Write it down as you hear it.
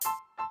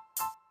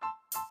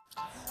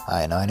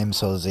Hi, my name is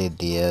Jose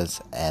Diaz,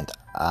 and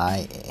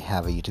I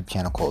have a YouTube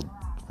channel called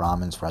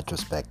Ramen's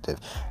Retrospective.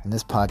 In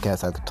this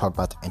podcast, I talk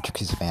about the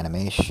intricacies of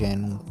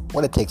animation,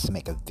 what it takes to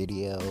make a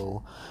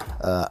video.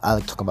 I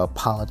like to talk about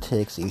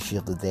politics, the issues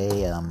of the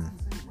day,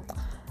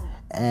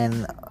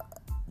 and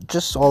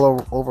just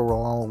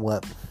overall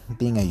what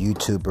being a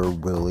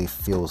YouTuber really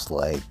feels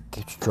like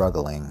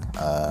struggling.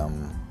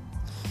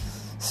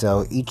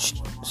 So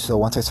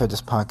once I start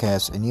this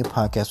podcast, a new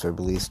podcast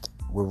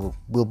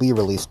will be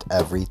released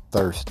every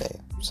Thursday.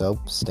 So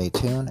stay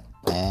tuned,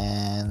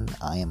 and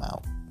I am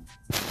out.